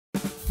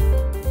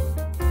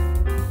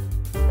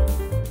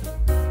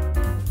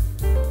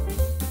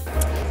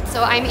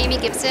So I'm Amy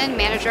Gibson,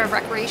 Manager of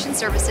Recreation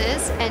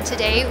Services, and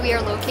today we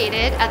are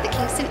located at the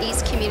Kingston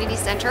East Community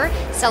Centre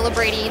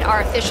celebrating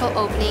our official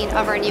opening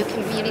of our new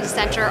community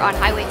centre on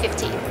Highway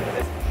 15.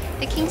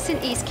 The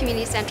Kingston East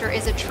Community Centre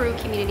is a true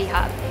community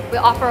hub. We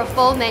offer a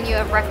full menu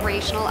of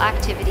recreational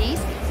activities,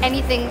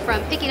 anything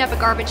from picking up a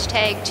garbage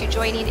tag to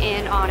joining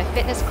in on a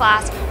fitness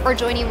class or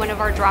joining one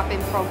of our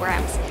drop-in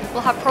programs.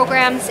 We'll have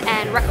programs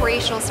and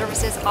recreational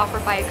services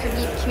offered by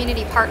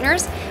community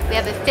partners. We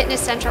have a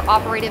fitness center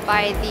operated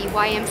by the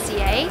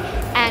YMCA,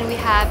 and we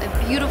have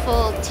a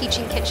beautiful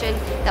teaching kitchen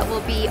that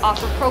will be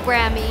offered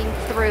programming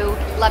through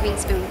Loving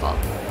Spoonful.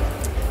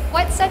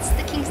 What sets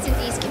the Kingston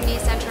East Community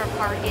Centre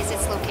apart is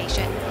its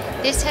location.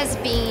 This has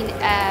been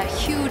a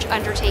huge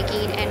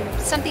undertaking and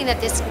something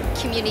that this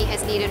community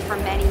has needed for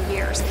many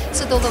years.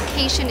 So the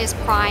location is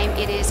prime.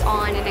 It is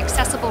on an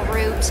accessible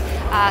route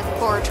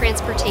for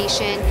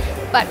transportation.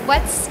 But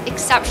what's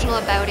exceptional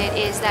about it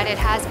is that it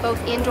has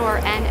both indoor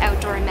and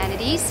outdoor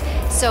amenities.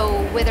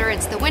 So whether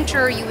it's the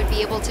winter, you would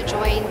be able to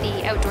join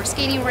the outdoor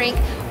skating rink,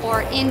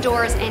 or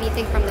indoors,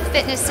 anything from the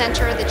fitness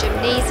center, the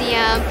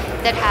gymnasium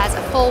that has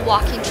a full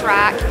walking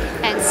track,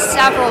 and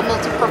several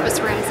multi-purpose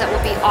rooms that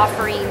will be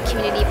offering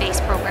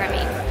community-based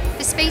programming.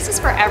 The space is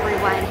for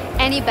everyone.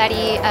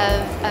 Anybody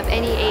of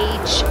any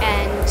age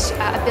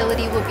and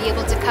ability will be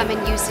able to come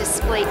and use this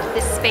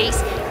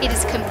space. It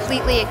is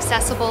completely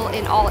accessible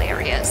in all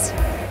areas.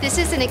 This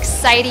is an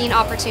exciting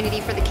opportunity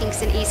for the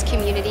Kingston East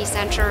Community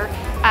Centre.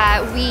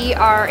 We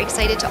are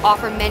excited to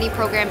offer many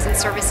programs and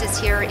services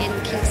here in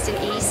Kingston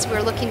East.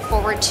 We're looking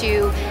forward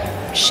to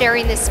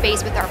sharing this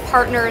space with our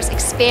partners,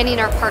 expanding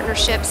our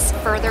partnerships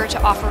further to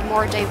offer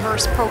more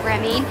diverse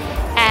programming,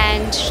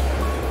 and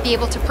be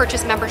able to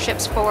purchase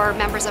memberships for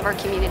members of our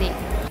community.